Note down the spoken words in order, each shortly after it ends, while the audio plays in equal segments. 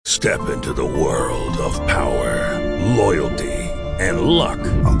Step into the world of power, loyalty, and luck.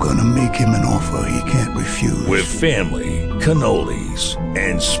 I'm gonna make him an offer he can't refuse. With family, cannolis,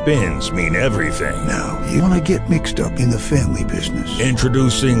 and spins mean everything. Now, you wanna get mixed up in the family business.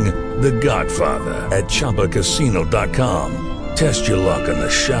 Introducing The Godfather at ChumbaCasino.com. Test your luck in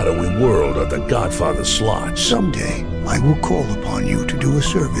the shadowy world of The Godfather slot. Someday, I will call upon you to do a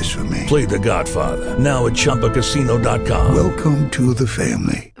service for me. Play The Godfather, now at ChumbaCasino.com. Welcome to the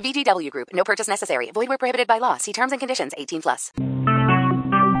family. VGW Group. No purchase necessary. Void where prohibited by law. See terms and conditions. 18+.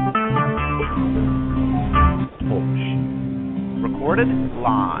 Recorded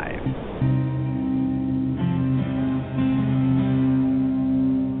live.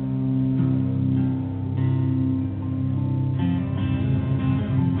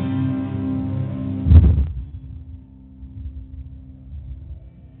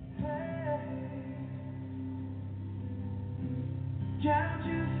 Can't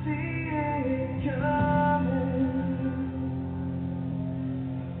you see it coming?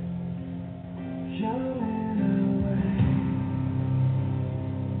 Coming away.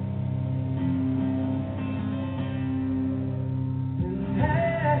 And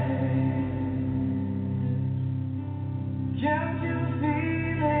hey, can't you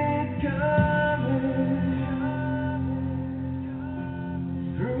feel it coming?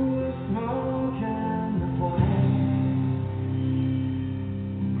 Through the smoke and the flame.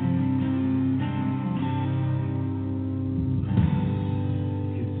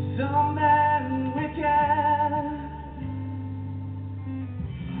 Some men wicked,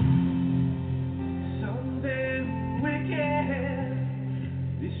 some men wicked,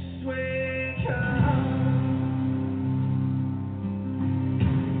 this way come.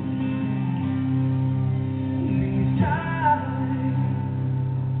 These times,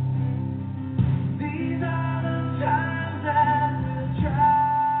 these are the times that we'll try.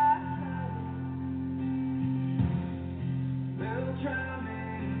 They'll try me.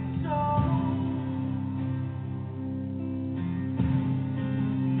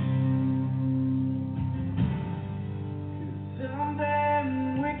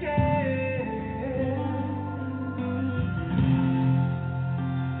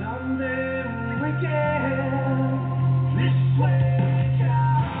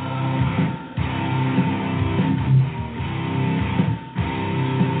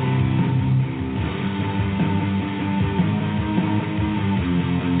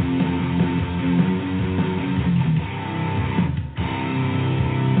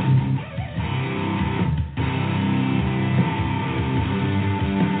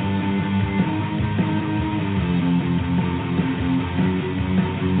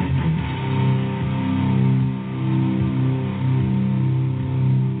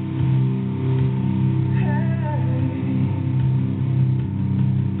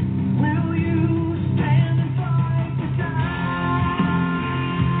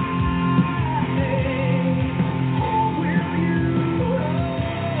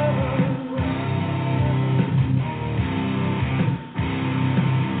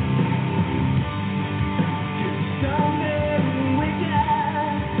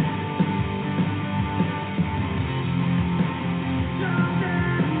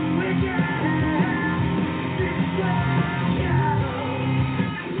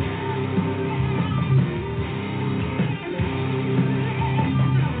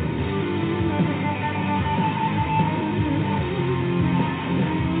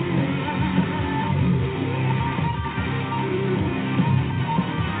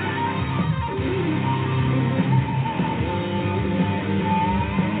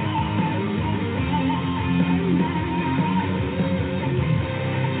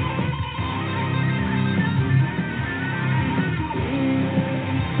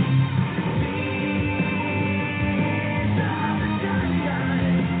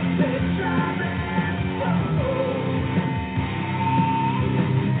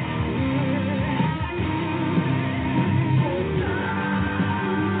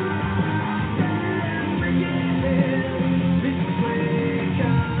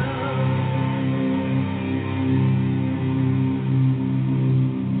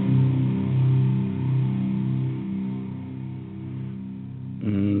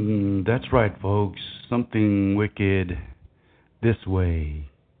 That's right, folks. Something wicked this way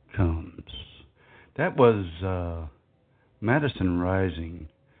comes. That was Madison Rising.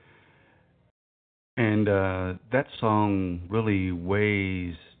 And that song really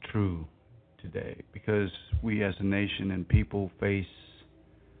weighs true today because we as a nation and people face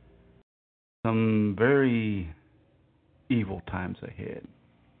some very evil times ahead.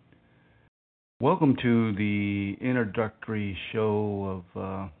 Welcome to the introductory show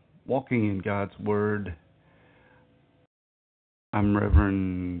of Walking in God's Word. I'm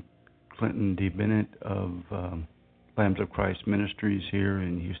Reverend Clinton D. Bennett of Lambs of Christ Ministries here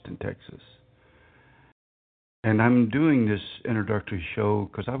in Houston, Texas. And I'm doing this introductory show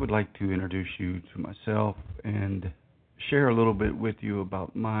because I would like to introduce you to myself and share a little bit with you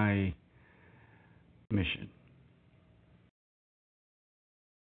about my mission.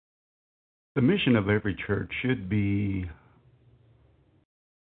 The mission of every church should be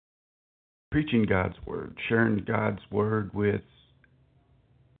preaching God's Word, sharing God's Word with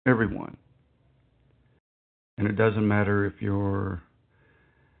everyone. And it doesn't matter if you're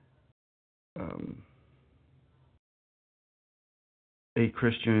a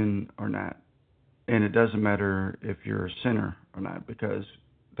Christian or not. And it doesn't matter if you're a sinner or not, because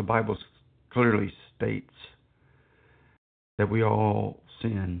the Bible clearly states that we all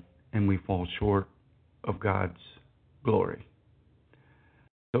sin and we fall short of God's glory.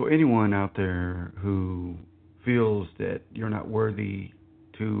 So anyone out there who feels that you're not worthy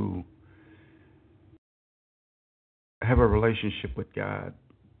to have a relationship with God,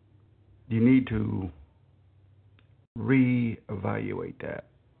 you need to reevaluate that,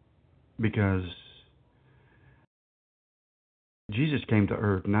 because Jesus came to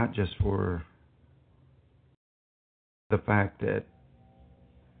earth not just for the fact that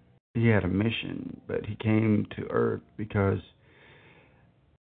he had a mission, but he came to earth because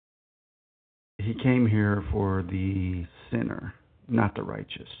he came here for the sinner, not the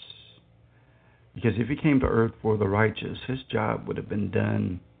righteous. Because if he came to earth for the righteous, his job would have been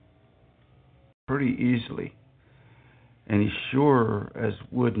done pretty easily. And he sure as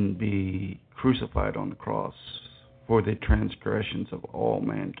wouldn't be crucified on the cross for the transgressions of all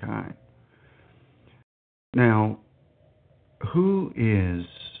mankind. Now, who is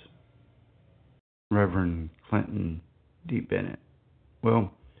Reverend Clinton D. Bennett?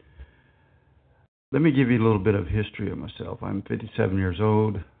 Well, let me give you a little bit of history of myself. I'm 57 years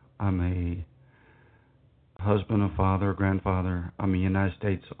old. I'm a husband, a father, a grandfather. I'm a United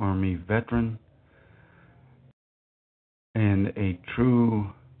States Army veteran and a true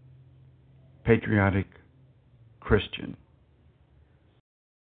patriotic Christian.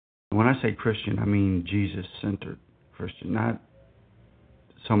 When I say Christian, I mean Jesus-centered Christian, not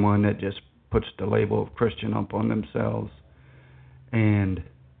someone that just puts the label of Christian up on themselves and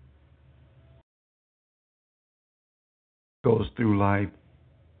goes through life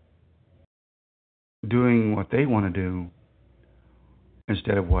doing what they want to do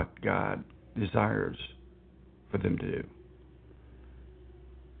instead of what God desires for them to do.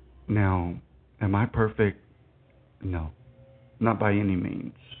 Now, am I perfect? No, not by any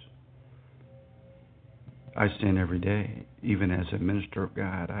means. I sin every day. Even as a minister of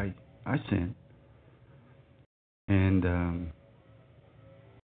God, I sin. And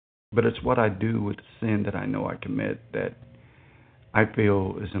but it's what I do with the sin that I know I commit that I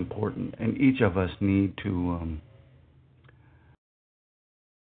feel is important. And each of us need to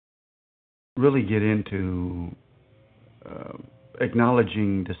really get into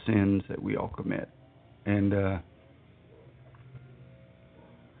acknowledging the sins that we all commit. And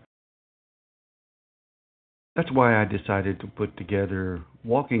that's why I decided to put together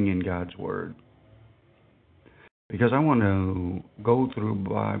Walking in God's Word. Because I want to go through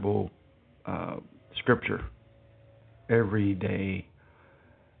Bible scripture every day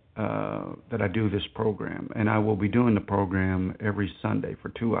that I do this program. And I will be doing the program every Sunday for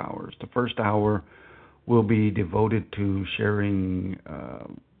 2 hours. The first hour will be devoted to sharing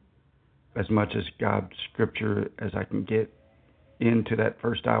as much as God's scripture as I can get into that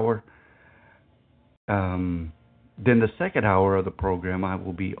first hour. Then the second hour of the program, I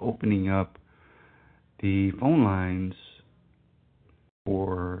will be opening up the phone lines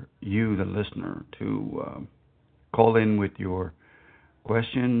for you, the listener, to call in with your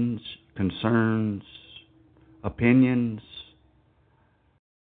questions, concerns, opinions,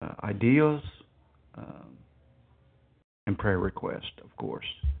 ideas, and prayer requests, of course.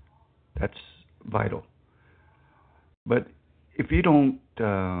 That's vital. But if you don't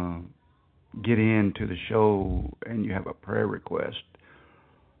get into the show and you have a prayer request,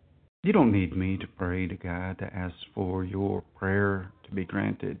 you don't need me to pray to God to ask for your prayer to be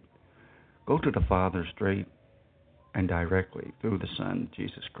granted. Go to the Father straight and directly through the Son,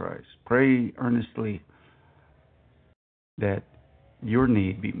 Jesus Christ. Pray earnestly that your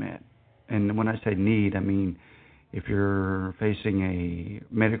need be met. And when I say need, I mean if you're facing a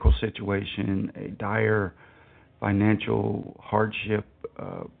medical situation, a dire financial hardship,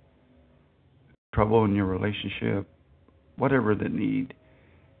 trouble in your relationship, whatever the need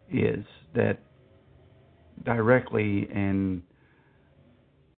is, that directly and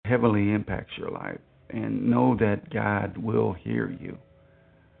heavily impacts your life. And know that God will hear you.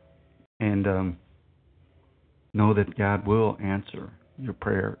 And know that God will answer your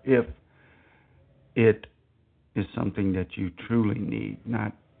prayer if it is something that you truly need,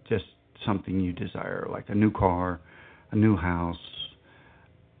 not just something you desire, like a new car, a new house,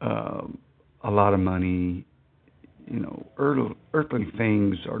 a lot of money. Earthly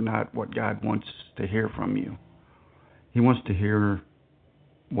things are not what God wants to hear from you. He wants to hear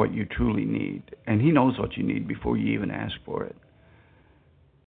what you truly need, and He knows what you need before you even ask for it.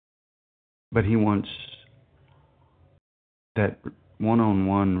 But He wants that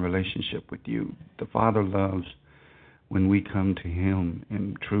one-on-one relationship with you. The Father loves when we come to Him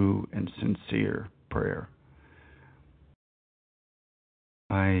in true and sincere prayer.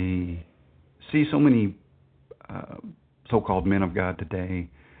 I see so many so-called men of God today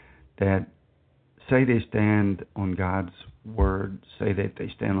that say they stand on God's word, say that they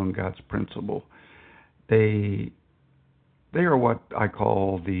stand on God's principle. They are what I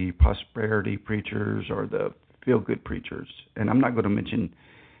call the prosperity preachers or the feel-good preachers. And I'm not going to mention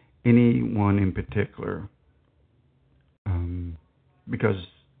anyone in particular because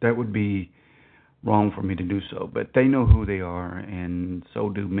that would be wrong for me to do so. But they know who they are, and so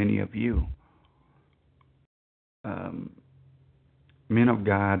do many of you. Men of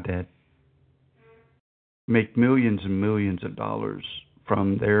God that make millions and millions of dollars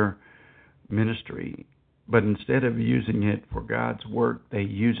from their ministry, but instead of using it for God's work, they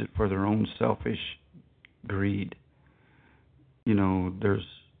use it for their own selfish greed. There's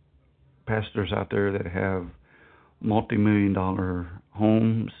pastors out there that have multi-million-dollar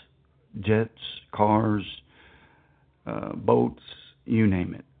homes, jets, cars, boats, you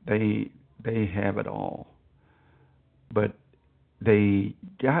name it. They have it all. But they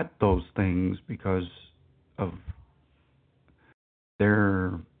got those things because of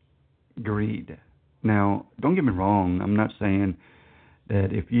their greed. Now, don't get me wrong. I'm not saying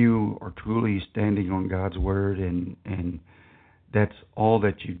that if you are truly standing on God's word and that's all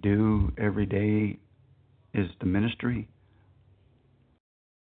that you do every day is the ministry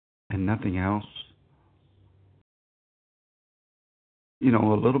and nothing else.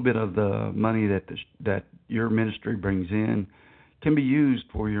 A little bit of the money that your ministry brings in can be used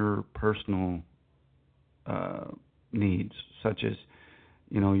for your personal needs, such as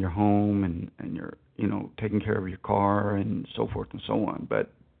your home and your taking care of your car and so forth and so on,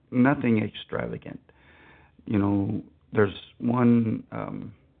 but nothing extravagant. There's one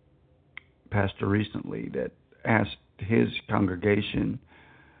pastor recently that asked his congregation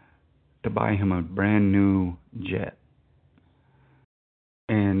to buy him a brand new jet.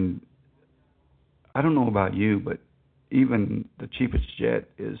 And I don't know about you, but even the cheapest jet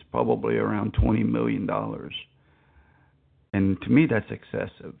is probably around $20 million. And to me, that's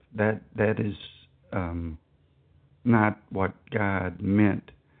excessive. That is not what God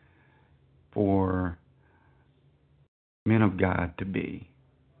meant for men of God to be.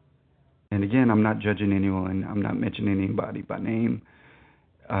 And again, I'm not judging anyone. I'm not mentioning anybody by name.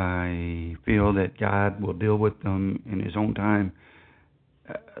 I feel that God will deal with them in His own time,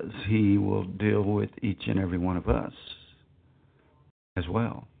 as He will deal with each and every one of us as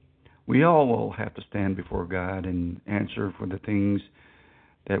well. We all will have to stand before God and answer for the things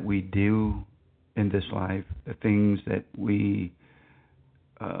that we do in this life, the things that we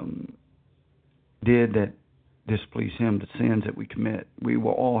did that displease Him, the sins that we commit. We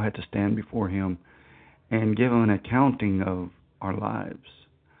will all have to stand before Him and give Him an accounting of our lives.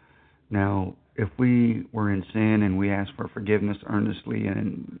 Now, if we were in sin and we ask for forgiveness earnestly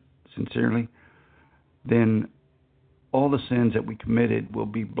and sincerely, then all the sins that we committed will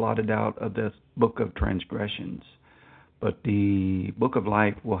be blotted out of the book of transgressions. But the book of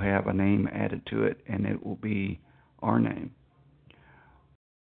life will have a name added to it, and it will be our name.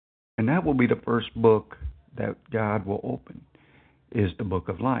 And that will be the first book that God will open, is the book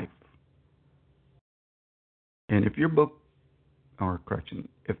of life. And if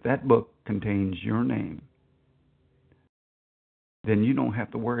if that book contains your name, then you don't have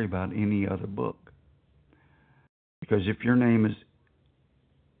to worry about any other book. Because if your name is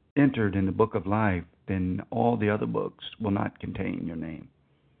entered in the book of life, then all the other books will not contain your name,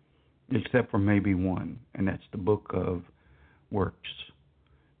 except for maybe one, and that's the book of works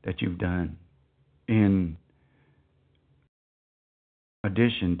that you've done in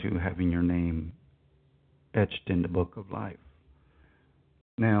addition to having your name etched in the book of life.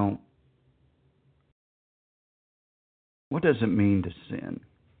 Now, what does it mean to sin?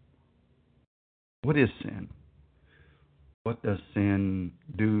 What is sin? What does sin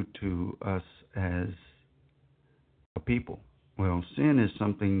do to us as a people? Well, sin is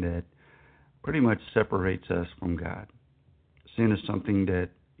something that pretty much separates us from God. Sin is something that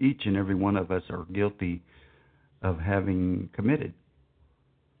each and every one of us are guilty of having committed.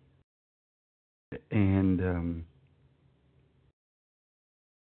 And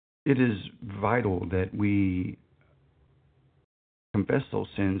it is vital that we confess those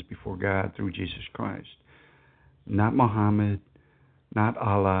sins before God through Jesus Christ. Not Muhammad, not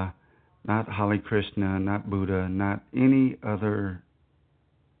Allah, not Hare Krishna, not Buddha, not any other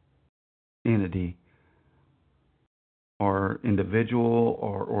entity or individual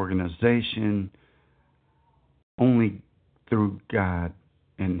or organization. Only through God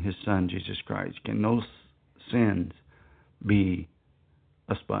and His Son, Jesus Christ, can those sins be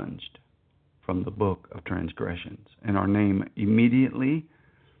expunged from the book of transgressions, and our name immediately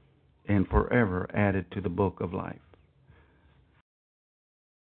and forever added to the book of life.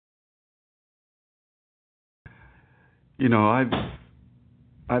 You know,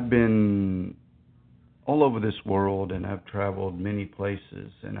 I've been all over this world, and I've traveled many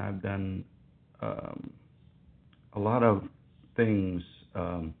places, and I've done a lot of things,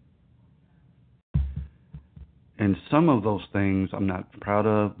 and some of those things I'm not proud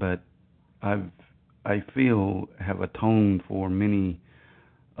of, but I feel have atoned for many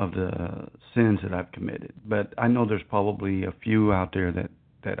of the sins that I've committed. But I know there's probably a few out there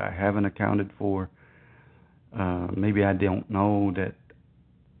that I haven't accounted for. Maybe I don't know that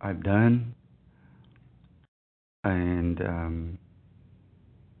I've done. And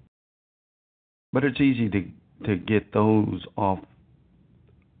but it's easy to get those off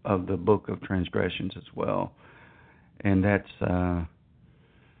of the book of transgressions as well. And that's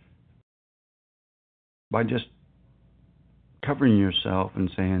by just covering yourself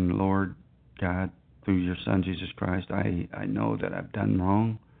and saying, Lord God, through your Son, Jesus Christ, I know that I've done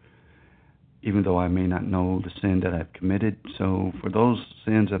wrong, even though I may not know the sin that I've committed. So for those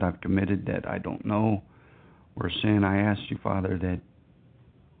sins that I've committed that I don't know were sin, I ask you, Father, that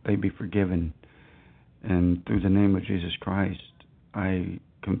they be forgiven. And through the name of Jesus Christ, I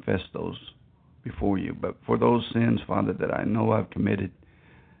confess those before you. But for those sins, Father, that I know I've committed,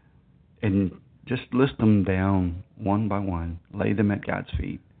 and just list them down one by one, lay them at God's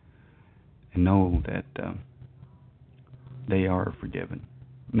feet, and know that they are forgiven.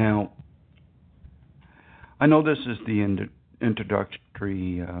 Now, I know this is the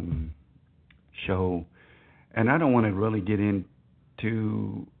introductory show, and I don't want to really get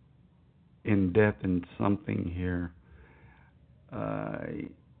into in depth in something here,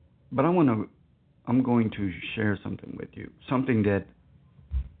 but I'm going to share something with you, something that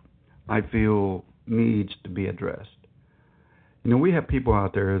I feel needs to be addressed. You know, we have people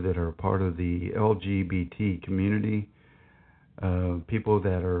out there that are part of the LGBT community, people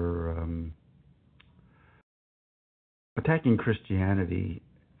that are attacking Christianity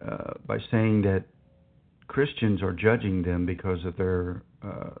by saying that Christians are judging them because of their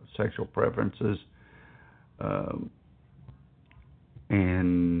sexual preferences,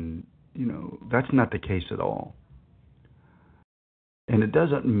 and you know, that's not the case at all. And it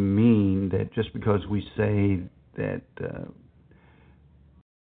doesn't mean that just because we say that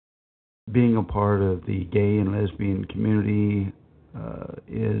being a part of the gay and lesbian community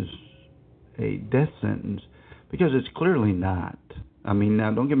is a death sentence, because it's clearly not. I mean,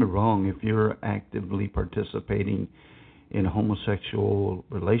 now don't get me wrong, if you're actively participating in homosexual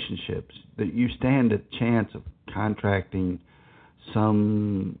relationships, that you stand a chance of contracting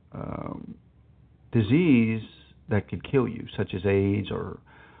some disease that could kill you, such as AIDS or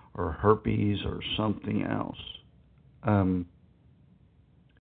herpes or something else.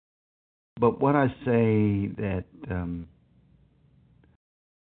 But what I say that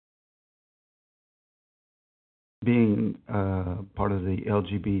being part of the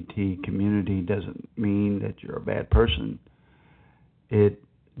LGBT community doesn't mean that you're a bad person. It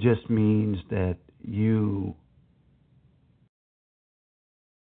just means that you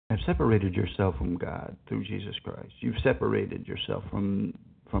have separated yourself from God through Jesus Christ. You've separated yourself from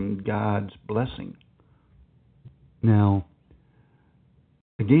God's blessing. Now,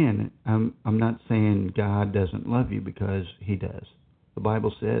 again, I'm not saying God doesn't love you, because He does. The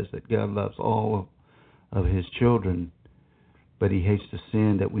Bible says that God loves all of His children, but He hates the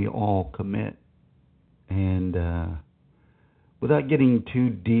sin that we all commit. And without getting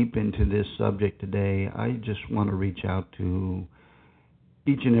too deep into this subject today, I just want to reach out to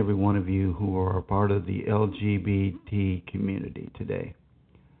each and every one of you who are a part of the LGBT community today,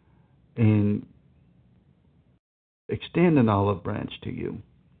 and extend an olive branch to you.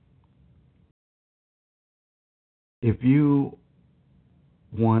 If you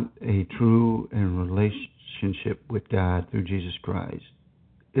want a true and relationship with God through Jesus Christ.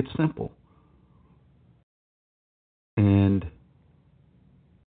 It's simple. And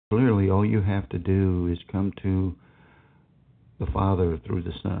clearly, all you have to do is come to the Father through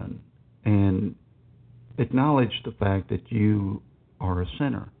the Son and acknowledge the fact that you are a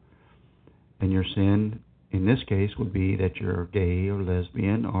sinner. And your sin, in this case, would be that you're gay or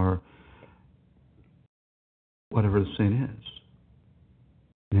lesbian or whatever the sin is.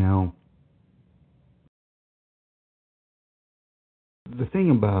 Now, the thing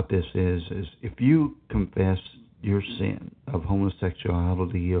about this is if you confess your sin of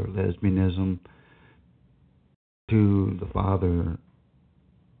homosexuality or lesbianism to the Father,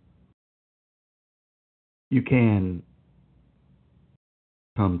 you can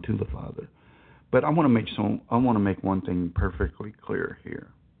come to the Father. But I want to make one thing perfectly clear here.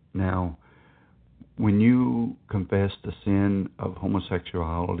 Now, when you confess the sin of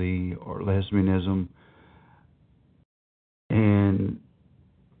homosexuality or lesbianism and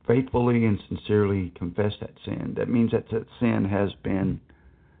faithfully and sincerely confess that sin, that means that sin has been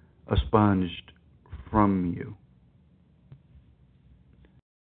expunged from you.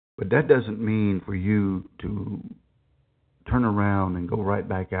 But that doesn't mean for you to turn around and go right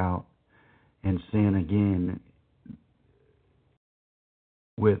back out and sin again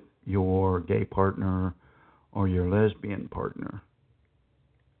with your gay partner or your lesbian partner.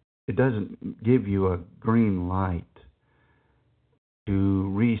 It doesn't give you a green light to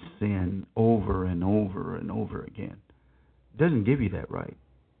re-sin over and over and over again. It doesn't give you that right,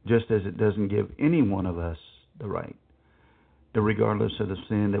 just as it doesn't give any one of us the right, regardless of the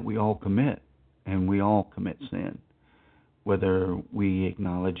sin that we all commit, and we all commit sin, whether we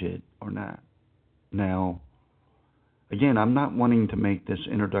acknowledge it or not. Now, again, I'm not wanting to make this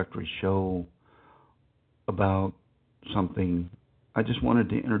introductory show about something. I just wanted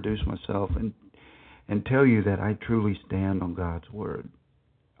to introduce myself and tell you that I truly stand on God's Word.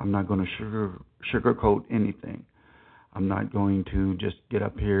 I'm not going to sugarcoat anything. I'm not going to just get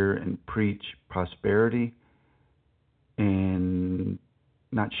up here and preach prosperity and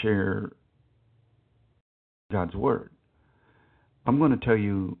not share God's Word. I'm going to tell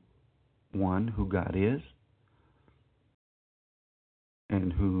you, one, who God is,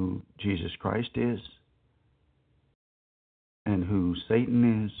 and who Jesus Christ is, and who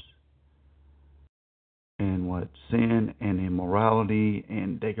Satan is, and what sin and immorality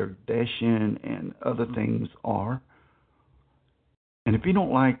and degradation and other things are. And if you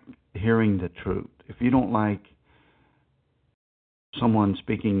don't like hearing the truth, if you don't like someone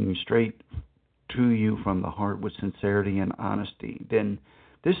speaking straight to you from the heart with sincerity and honesty, then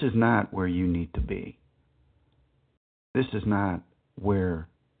this is not where you need to be. This is not where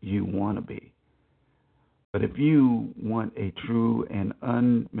you want to be. But if you want a true and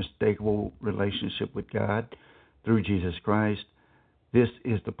unmistakable relationship with God through Jesus Christ, this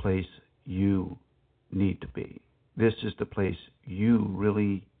is the place you need to be. This is the place you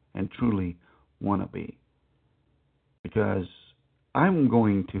really and truly want to be. Because I'm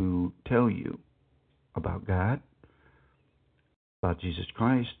going to tell you about God, about Jesus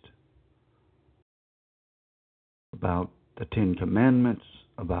Christ, about the Ten Commandments,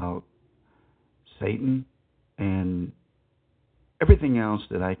 about Satan, and everything else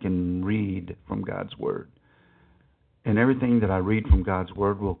that I can read from God's Word. And everything that I read from God's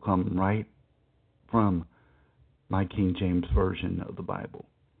Word will come right from my King James Version of the Bible.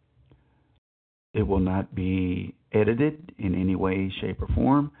 It will not be edited in any way, shape, or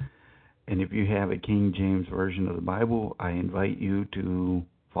form. And if you have a King James Version of the Bible, I invite you to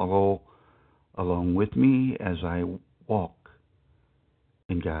follow along with me as I walk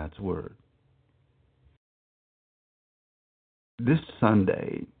in God's Word. This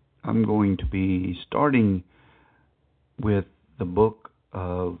Sunday, I'm going to be starting with the book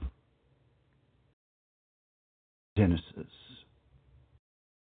of Genesis.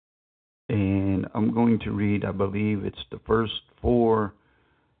 And I'm going to read, I believe it's the first 4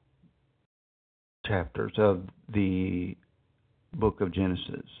 chapters of the book of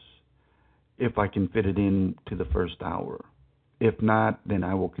Genesis, if I can fit it into the first hour. If not, then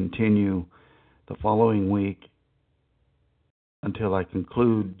I will continue the following week until I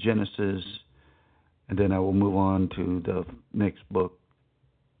conclude Genesis, and then I will move on to the next book,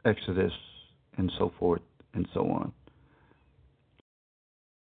 Exodus, and so forth and so on.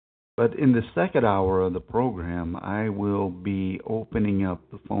 But in the second hour of the program, I will be opening up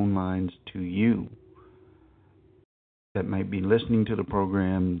the phone lines to you that might be listening to the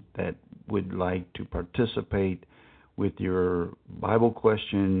program that would like to participate with your Bible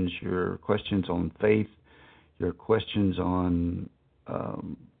questions, your questions on faith, your questions on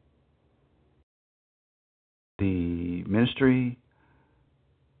the ministry,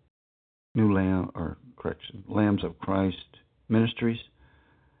 Lambs of Christ Ministries,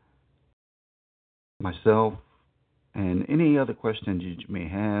 myself, and any other questions you may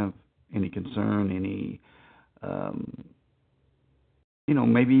have, any concern, any,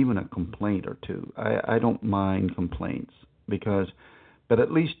 maybe even a complaint or two. I don't mind complaints but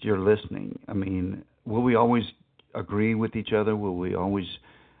at least you're listening. I mean, will we always agree with each other? Will we always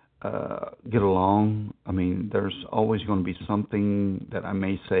get along? I mean, there's always going to be something that I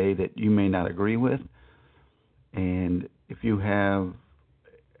may say that you may not agree with. And if you have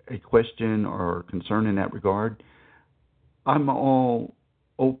a question or concern in that regard, I'm all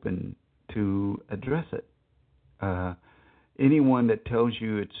open to address it. Anyone that tells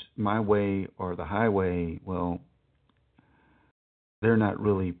you it's my way or the highway, well, they're not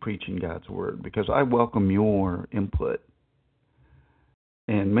really preaching God's word, because I welcome your input.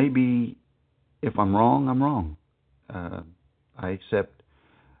 And maybe if I'm wrong, I'm wrong. I accept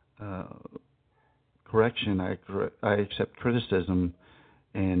correction. I accept criticism,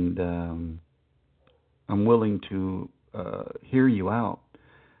 and I'm willing to hear you out.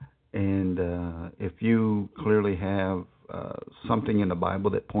 And if you clearly have something in the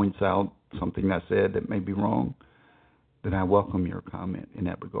Bible that points out something I said that may be wrong, then I welcome your comment in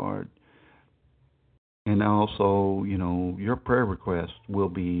that regard. And also, your prayer request will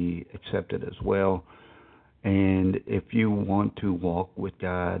be accepted as well. And if you want to walk with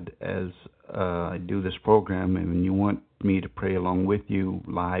God as I do this program, and you want me to pray along with you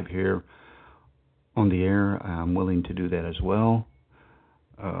live here on the air, I'm willing to do that as well.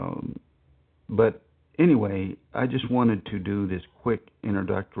 But anyway, I just wanted to do this quick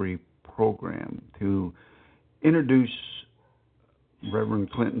introductory program to introduce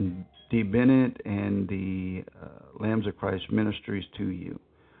Reverend Clinton D. Bennett and the Lambs of Christ Ministries to you.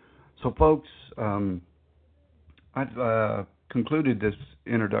 So, folks, I've concluded this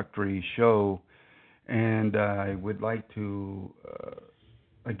introductory show, and I would like to,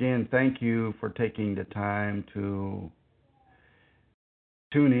 again, thank you for taking the time to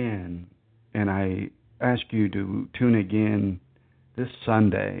tune in, and I ask you to tune again this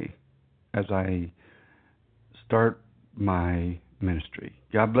Sunday as I start my ministry.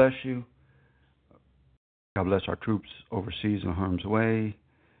 God bless you. God bless our troops overseas in harm's way.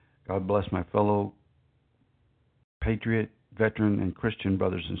 God bless my fellow patriot, veteran, and Christian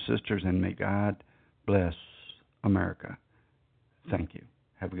brothers and sisters, and may God bless America. Thank you.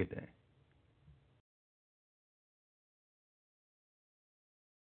 Have a good day.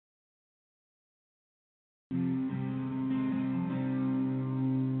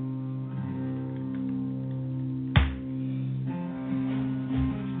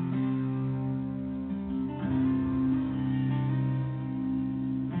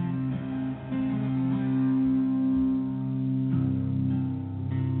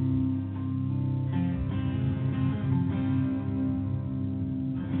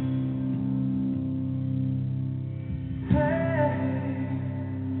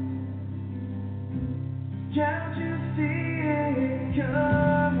 Can't you see it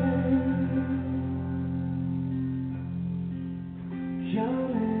coming?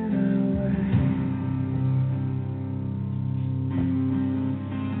 Coming away.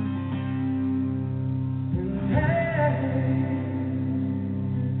 And hey,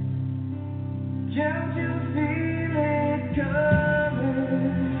 can't you feel it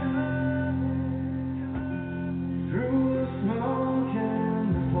coming? Through the smoke and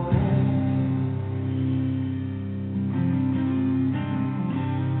the flame.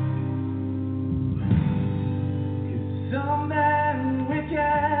 Some man wicked,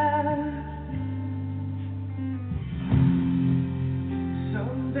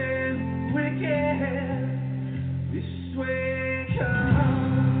 something wicked, this way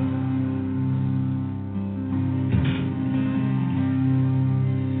comes.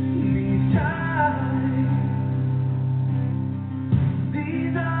 These times,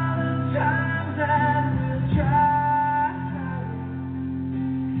 these are the times that we'll try.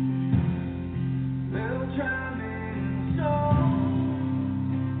 They'll try me so.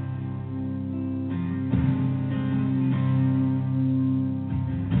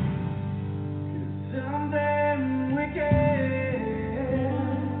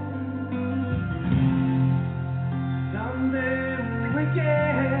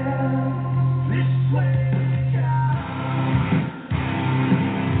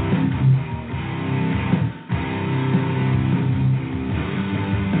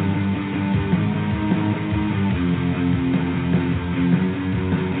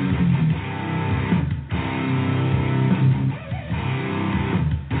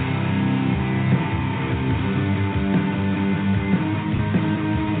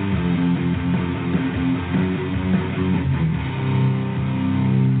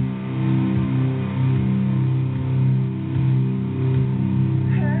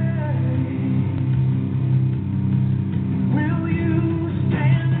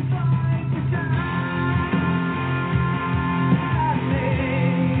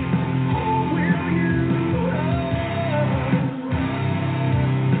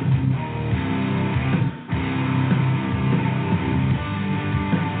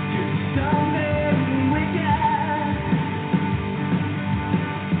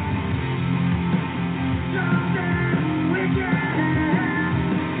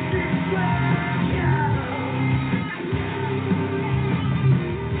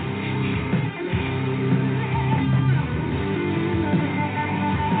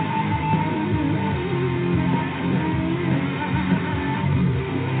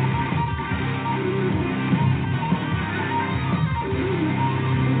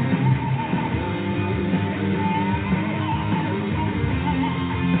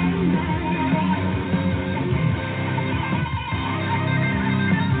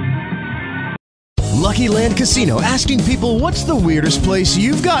 Lucky Land Casino, asking people, what's the weirdest place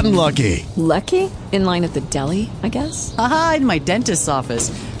you've gotten lucky? Lucky? In line at the deli, I guess? Aha, in my dentist's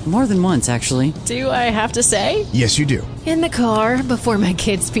office. More than once, actually. Do I have to say? Yes, you do. In the car before my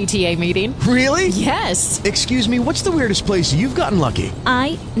kids' PTA meeting. Really? Yes. Excuse me, what's the weirdest place you've gotten lucky?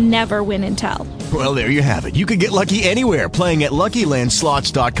 I never win and tell. Well, there you have it. You can get lucky anywhere, playing at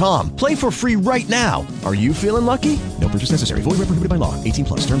LuckyLandSlots.com. Play for free right now. Are you feeling lucky? No purchase necessary. Void where prohibited by law.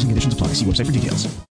 18+. Terms and conditions apply. See website for details.